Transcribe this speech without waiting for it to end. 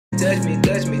touch me,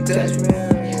 touch me, touch me.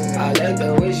 I like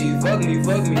the way she fuck me,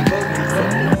 fuck me, fuck me, fuck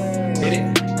me. Hit it,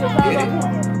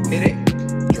 hit it,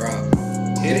 drop.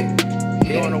 Hit it,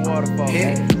 hit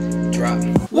it, drop.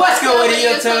 What's good with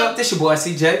YouTube? This your boy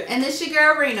CJ. And this your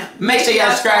girl Rina. Make sure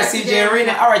y'all subscribe to CJ and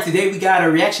Rina. Alright, today we got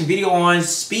a reaction video on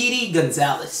Speedy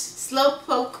Gonzalez.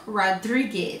 Slowpoke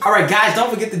Rodriguez. Alright guys, don't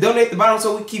forget to donate at the bottom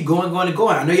so we keep going.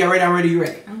 I know y'all ready, I'm ready, you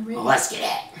ready? I'm ready. Well, let's get it.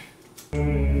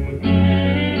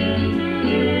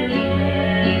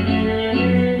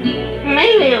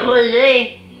 Maybe,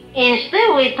 Jose,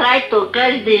 instead we try to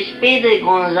catch the Speedy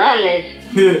Gonzalez,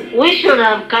 we should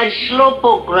have caught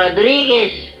Slowpoke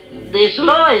Rodriguez, the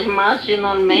slowest machine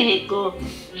on Mexico.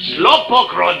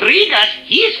 Slowpoke Rodriguez?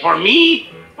 He's for me.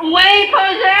 Wait,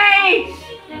 Jose!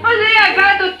 Jose, I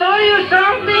got to tell you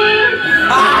something.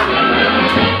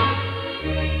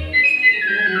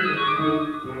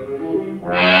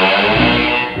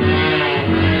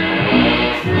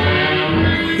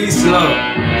 He's slow.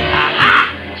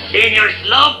 Senor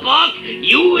Slowpoke,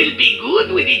 you will be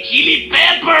good with the chili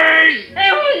peppers. Hey,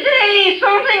 Jose,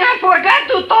 something I forgot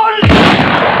to tell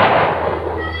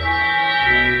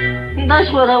you. That's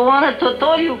what I wanted to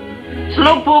tell you.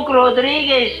 Slowpoke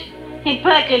Rodriguez, he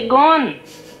packed a gun.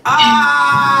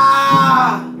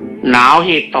 Ah! Now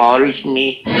he tells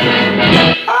me.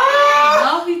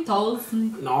 Now he tells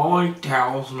me. No, he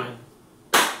tells me.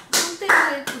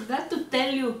 I forgot to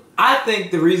tell you. I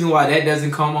think the reason why that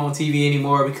doesn't come on TV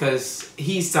anymore because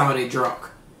he sounded drunk.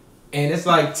 And it's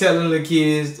like telling the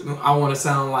kids, I want to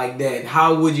sound like that.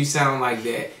 How would you sound like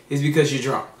that? It's because you're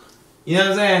drunk. You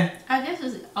know what I'm saying? I guess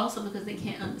it's also because they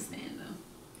can't understand though.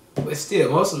 But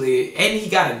still, mostly, and he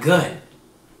got a gun.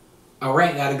 A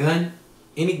rat got a gun.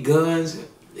 Any guns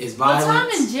is violence. Well,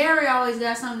 Tom and Jerry always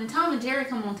got something. Tom and Jerry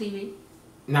come on TV.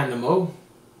 Not no more.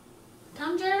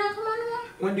 Tom and Jerry don't come on no more?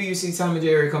 When do you see Tom and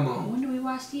Jerry come on? When do we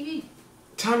watch TV?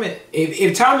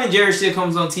 If Tom and Jerry still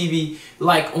comes on TV,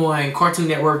 like on Cartoon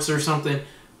Networks or something,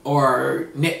 or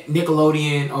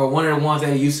Nickelodeon, or one of the ones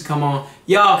that used to come on,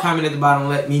 y'all comment at the bottom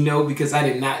and let me know because I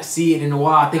did not see it in a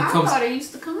while. I thought it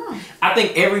used to come on. I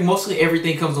think mostly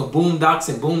everything comes on Boondocks,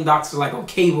 and Boondocks is like on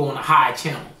cable on a high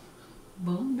channel.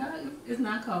 Boondock? It's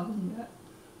not called Boondock.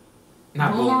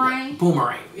 Not Boomerang?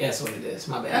 Boomerang. Yeah, that's what it is.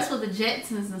 My bad. That's what the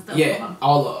Jetsons and stuff Yeah,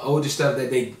 all the older stuff that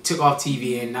they took off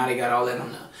TV and now they got all that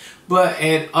on there. But,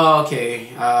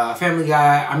 okay, Family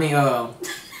Guy,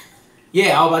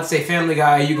 yeah, I was about to say Family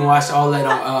Guy, you can watch all that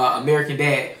on American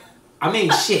Dad.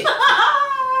 Shit.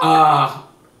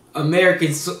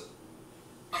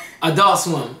 Adult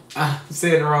Swim. I'm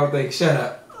saying the wrong thing. Shut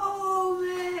up. Oh,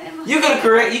 man. You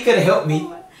could have helped me.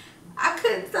 I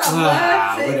couldn't stop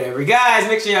laughing. Whatever. Guys,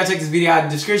 make sure y'all check this video out in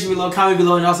the description below, comment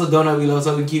below, and also donate below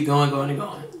so we can keep going. Donate.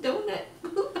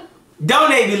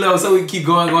 Donate below so we can keep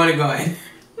going.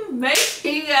 Make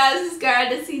sure you guys subscribe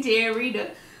to CJ and Rina.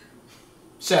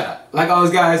 Shut up. Like always,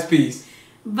 guys, peace.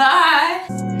 Bye.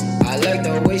 I like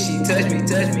the way she touch me,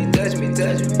 touch me, touch me,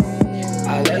 touch me.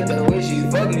 I like the way she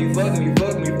fuck me, fuck me,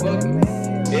 fuck me, fuck me.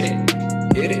 Hit it.